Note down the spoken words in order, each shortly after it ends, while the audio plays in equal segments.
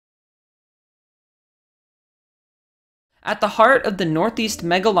At the heart of the Northeast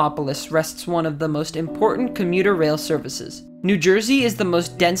megalopolis rests one of the most important commuter rail services. New Jersey is the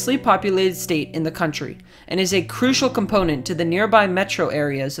most densely populated state in the country, and is a crucial component to the nearby metro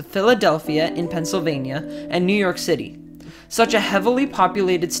areas of Philadelphia in Pennsylvania and New York City. Such a heavily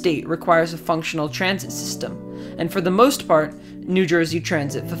populated state requires a functional transit system, and for the most part, New Jersey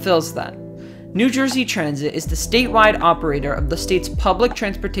Transit fulfills that. New Jersey Transit is the statewide operator of the state's public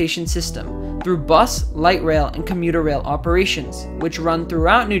transportation system through bus, light rail, and commuter rail operations, which run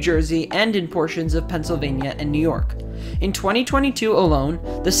throughout New Jersey and in portions of Pennsylvania and New York. In 2022 alone,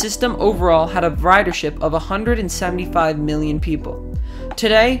 the system overall had a ridership of 175 million people.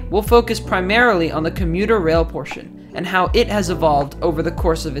 Today, we'll focus primarily on the commuter rail portion and how it has evolved over the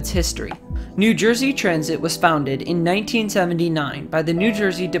course of its history. New Jersey Transit was founded in 1979 by the New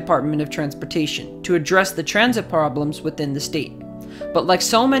Jersey Department of Transportation to address the transit problems within the state. But like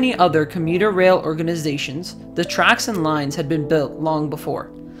so many other commuter rail organizations, the tracks and lines had been built long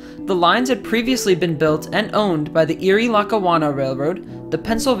before. The lines had previously been built and owned by the Erie-Lackawanna Railroad, the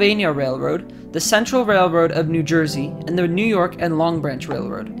Pennsylvania Railroad, the Central Railroad of New Jersey, and the New York and Long Branch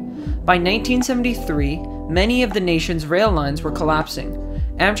Railroad. By 1973, many of the nation's rail lines were collapsing.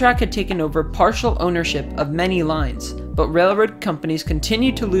 Amtrak had taken over partial ownership of many lines, but railroad companies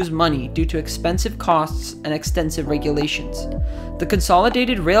continued to lose money due to expensive costs and extensive regulations. The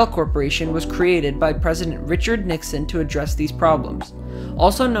Consolidated Rail Corporation was created by President Richard Nixon to address these problems.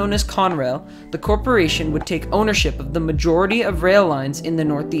 Also known as Conrail, the corporation would take ownership of the majority of rail lines in the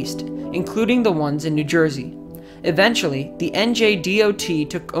Northeast, including the ones in New Jersey. Eventually, the NJDOT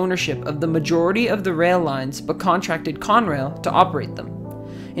took ownership of the majority of the rail lines but contracted Conrail to operate them.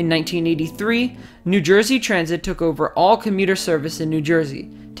 In 1983, New Jersey Transit took over all commuter service in New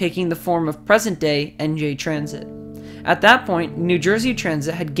Jersey, taking the form of present-day NJ Transit. At that point, New Jersey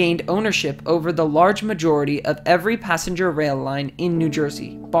Transit had gained ownership over the large majority of every passenger rail line in New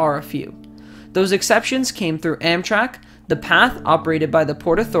Jersey, bar a few. Those exceptions came through Amtrak, the PATH operated by the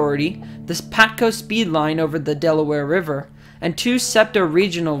Port Authority, the PATCO Speed Line over the Delaware River, and two SEPTA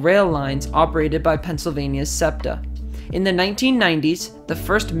regional rail lines operated by Pennsylvania's SEPTA. In the 1990s, the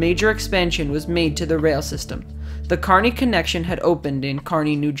first major expansion was made to the rail system. The Kearny Connection had opened in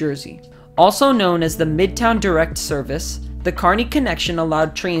Kearny, New Jersey. Also known as the Midtown Direct Service, the Kearny Connection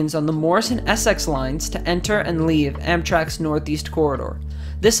allowed trains on the Morris and Essex lines to enter and leave Amtrak's Northeast Corridor.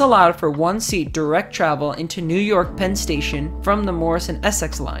 This allowed for one-seat direct travel into New York Penn Station from the Morris and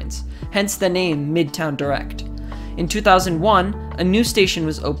Essex lines, hence the name Midtown Direct. In 2001, a new station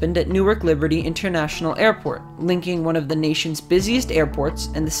was opened at Newark Liberty International Airport, linking one of the nation's busiest airports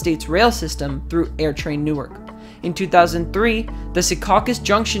and the state's rail system through AirTrain Newark. In 2003, the SECAUCUS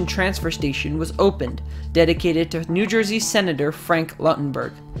Junction transfer station was opened, dedicated to New Jersey Senator Frank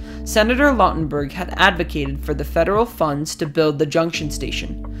Lautenberg. Senator Lautenberg had advocated for the federal funds to build the Junction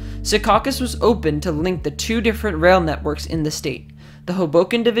station. SECAUCUS was opened to link the two different rail networks in the state, the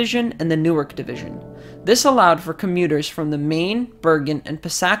Hoboken Division and the Newark Division. This allowed for commuters from the Maine, Bergen, and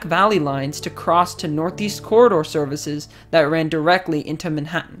Passaic Valley lines to cross to Northeast Corridor services that ran directly into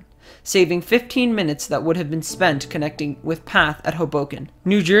Manhattan, saving 15 minutes that would have been spent connecting with PATH at Hoboken.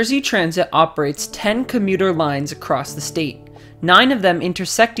 New Jersey Transit operates 10 commuter lines across the state. 9 of them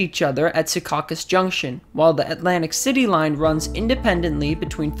intersect each other at SECAUCUS Junction, while the Atlantic City line runs independently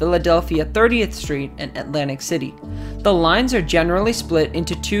between Philadelphia 30th Street and Atlantic City. The lines are generally split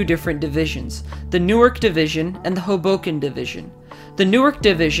into two different divisions, the Newark Division and the Hoboken Division. The Newark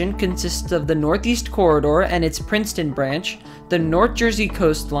Division consists of the Northeast Corridor and its Princeton branch, the North Jersey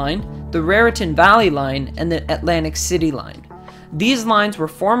Coast Line, the Raritan Valley Line, and the Atlantic City Line. These lines were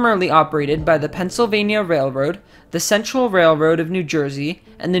formerly operated by the Pennsylvania Railroad, the Central Railroad of New Jersey,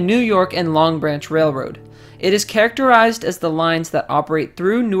 and the New York and Long Branch Railroad. It is characterized as the lines that operate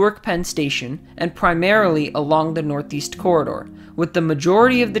through Newark Penn Station and primarily along the Northeast Corridor, with the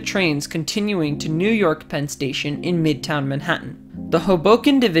majority of the trains continuing to New York Penn Station in Midtown Manhattan. The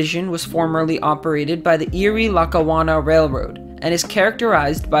Hoboken Division was formerly operated by the Erie-Lackawanna Railroad and is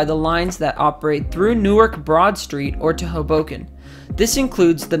characterized by the lines that operate through Newark Broad Street or to Hoboken. This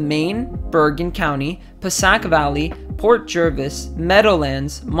includes the Maine, Bergen County, Passaic Valley, Port Jervis,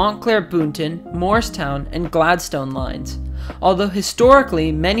 Meadowlands, Montclair Boonton, Morristown, and Gladstone lines. Although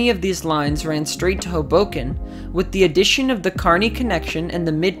historically many of these lines ran straight to Hoboken, with the addition of the Kearny Connection and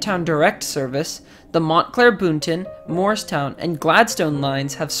the Midtown Direct service, the Montclair Boonton, Morristown, and Gladstone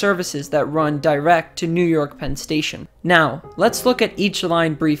lines have services that run direct to New York Penn Station. Now, let's look at each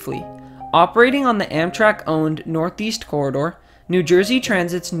line briefly. Operating on the Amtrak-owned Northeast Corridor, New Jersey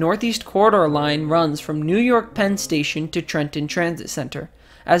Transit's Northeast Corridor line runs from New York Penn Station to Trenton Transit Center,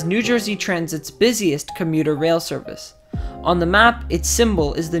 as New Jersey Transit's busiest commuter rail service. On the map, its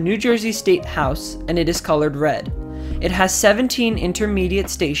symbol is the New Jersey State House, and it is colored red. It has 17 intermediate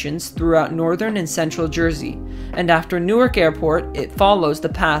stations throughout northern and central Jersey, and after Newark Airport, it follows the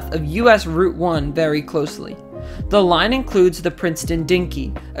path of US Route 1 very closely. The line includes the Princeton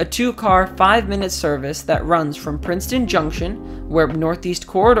Dinky, a 2-car, 5-minute service that runs from Princeton Junction, where Northeast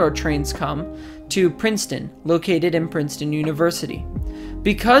Corridor trains come, to Princeton, located in Princeton University.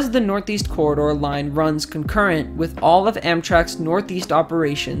 Because the Northeast Corridor line runs concurrent with all of Amtrak's Northeast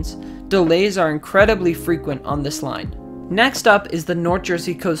operations, delays are incredibly frequent on this line. Next up is the North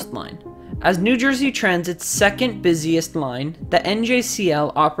Jersey Coast Line. As New Jersey Transit's second busiest line, the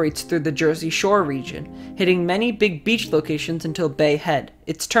NJCL operates through the Jersey Shore region, hitting many big beach locations until Bay Head,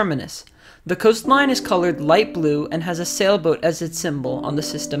 its terminus. The coastline is colored light blue and has a sailboat as its symbol on the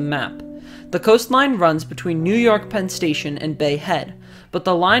system map. The coastline runs between New York Penn Station and Bay Head, but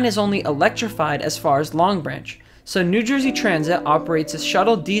the line is only electrified as far as Long Branch, so New Jersey Transit operates a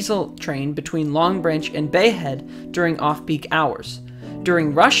shuttle diesel train between Long Branch and Bay Head during off-peak hours.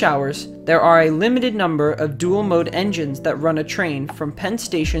 During rush hours, there are a limited number of dual-mode engines that run a train from Penn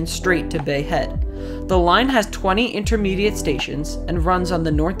Station straight to Bay Head. The line has 20 intermediate stations and runs on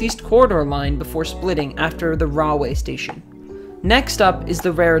the Northeast Corridor line before splitting after the Rahway station. Next up is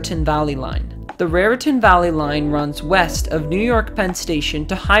the Raritan Valley Line. The Raritan Valley Line runs west of New York Penn Station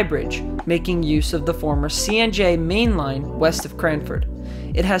to Highbridge, making use of the former CNJ main line west of Cranford.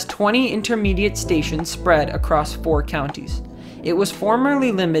 It has 20 intermediate stations spread across 4 counties. It was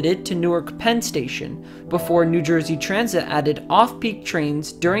formerly limited to Newark Penn Station before New Jersey Transit added off-peak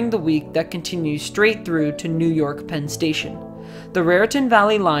trains during the week that continue straight through to New York Penn Station. The Raritan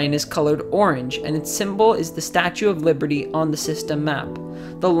Valley Line is colored orange, and its symbol is the Statue of Liberty on the system map.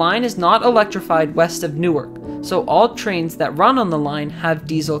 The line is not electrified west of Newark, so all trains that run on the line have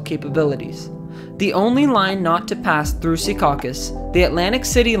diesel capabilities. The only line not to pass through SECAUCUS, the Atlantic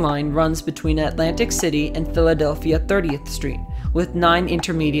City Line runs between Atlantic City and Philadelphia 30th Street, with 9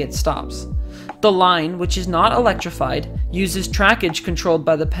 intermediate stops. The line, which is not electrified, uses trackage controlled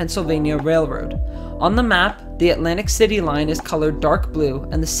by the Pennsylvania Railroad. On the map, the Atlantic City Line is colored dark blue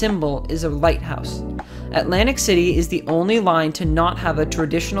and the symbol is a lighthouse. Atlantic City is the only line to not have a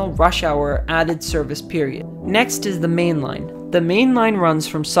traditional rush hour added service period. Next is the Main Line. The Main Line runs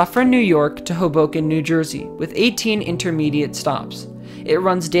from Suffern, New York to Hoboken, New Jersey, with 18 intermediate stops. It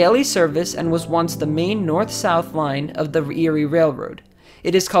runs daily service and was once the main north-south line of the Erie Railroad.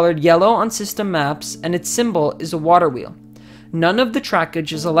 It is colored yellow on system maps, and its symbol is a water wheel. None of the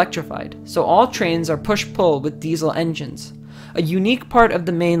trackage is electrified, so all trains are push-pull with diesel engines. A unique part of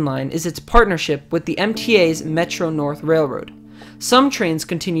the Main Line is its partnership with the MTA's Metro-North Railroad. Some trains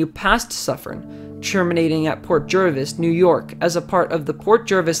continue past Suffern, terminating at Port Jervis, New York, as a part of the Port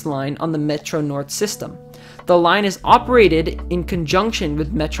Jervis Line on the Metro-North system. The line is operated in conjunction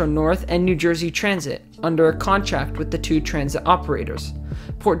with Metro-North and New Jersey Transit under a contract with the 2 transit operators.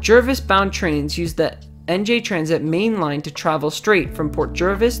 Port Jervis-bound trains use the NJ Transit main line to travel straight from Port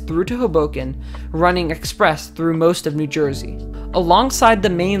Jervis through to Hoboken, running express through most of New Jersey. Alongside the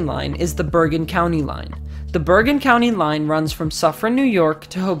main line is the Bergen County Line. The Bergen County Line runs from Suffern, New York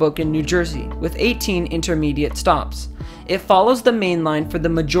to Hoboken, New Jersey, with 18 intermediate stops. It follows the main line for the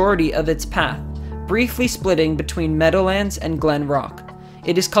majority of its path, briefly splitting between Meadowlands and Glen Rock.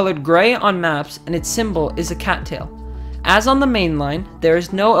 It is colored gray on maps, and its symbol is a cattail. As on the main line, there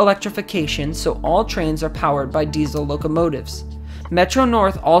is no electrification, so all trains are powered by diesel locomotives.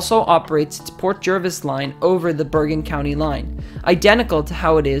 Metro-North also operates its Port Jervis line over the Bergen County Line, identical to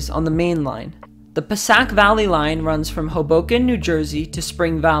how it is on the main line. The Passaic Valley Line runs from Hoboken, New Jersey to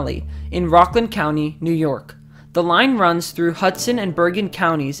Spring Valley in Rockland County, New York. The line runs through Hudson and Bergen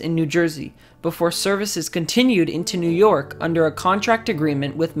counties in New Jersey before services continued into New York under a contract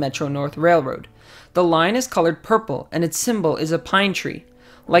agreement with Metro-North Railroad. The line is colored purple and its symbol is a pine tree.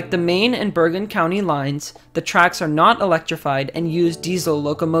 Like the Main and Bergen County lines, the tracks are not electrified and use diesel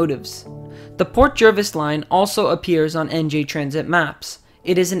locomotives. The Port Jervis line also appears on NJ Transit maps.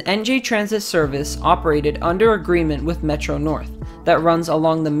 It is an NJ Transit service operated under agreement with Metro-North that runs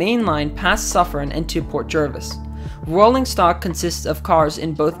along the main line past Suffern and to Port Jervis. Rolling stock consists of cars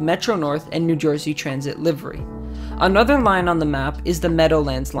in both Metro-North and New Jersey Transit livery. Another line on the map is the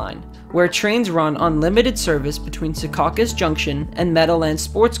Meadowlands line, where trains run on limited service between SECAUCUS Junction and Meadowlands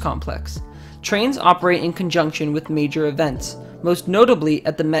Sports Complex. Trains operate in conjunction with major events, most notably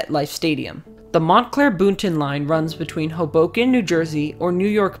at the MetLife Stadium. The Montclair-Boonton line runs between Hoboken, New Jersey or New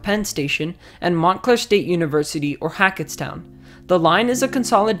York Penn Station and Montclair State University or Hackettstown. The line is a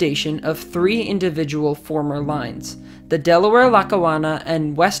consolidation of 3 individual former lines. the Delaware-Lackawanna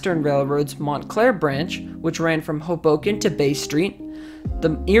and Western Railroad's Montclair branch, which ran from Hoboken to Bay Street,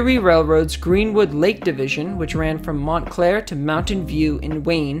 the Erie Railroad's Greenwood Lake Division, which ran from Montclair to Mountain View in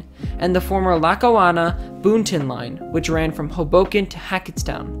Wayne, and the former Lackawanna-Boonton line, which ran from Hoboken to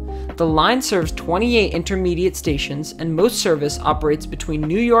Hackettstown. The line serves 28 intermediate stations, and most service operates between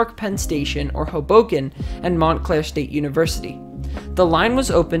New York Penn Station or Hoboken and Montclair State University. The line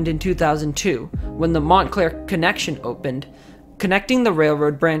was opened in 2002, when the Montclair Connection opened, connecting the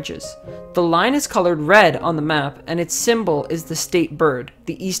railroad branches. The line is colored red on the map, and its symbol is the state bird,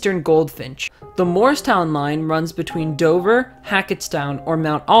 the eastern goldfinch. The Morristown line runs between Dover, Hackettstown, or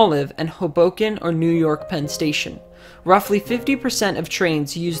Mount Olive, and Hoboken or New York Penn Station. Roughly 50% of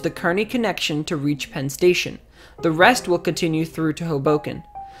trains use the Kearny Connection to reach Penn Station. The rest will continue through to Hoboken.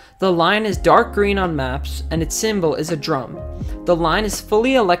 The line is dark green on maps, and its symbol is a drum. The line is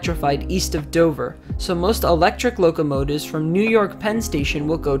fully electrified east of Dover, so most electric locomotives from New York Penn Station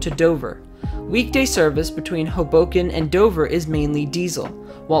will go to Dover. Weekday service between Hoboken and Dover is mainly diesel,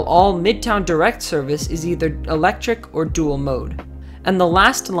 while all Midtown direct service is either electric or dual mode. And the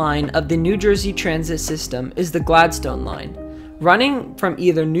last line of the New Jersey transit system is the Gladstone line. Running from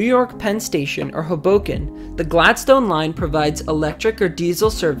either New York Penn Station or Hoboken, the Gladstone line provides electric or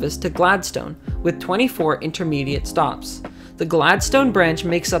diesel service to Gladstone, with 24 intermediate stops. The Gladstone branch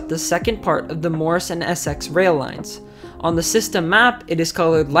makes up the second part of the Morris and Essex rail lines. On the system map, it is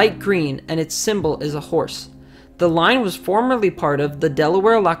colored light green, and its symbol is a horse. The line was formerly part of the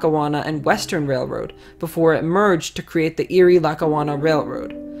Delaware-Lackawanna and Western Railroad, before it merged to create the Erie-Lackawanna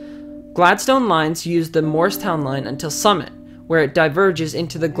Railroad. Gladstone lines use the Morristown line until Summit, where it diverges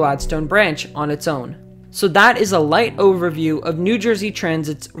into the Gladstone branch on its own. So that is a light overview of New Jersey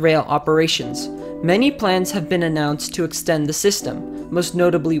Transit's rail operations. Many plans have been announced to extend the system, most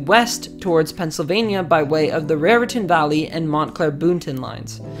notably west towards Pennsylvania by way of the Raritan Valley and Montclair-Boonton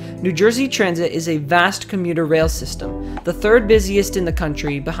lines. New Jersey Transit is a vast commuter rail system, the third busiest in the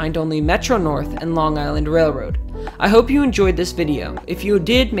country behind only Metro-North and Long Island Railroad. I hope you enjoyed this video. If you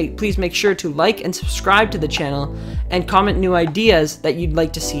did, please make sure to like and subscribe to the channel and comment new ideas that you'd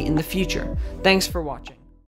like to see in the future. Thanks for watching.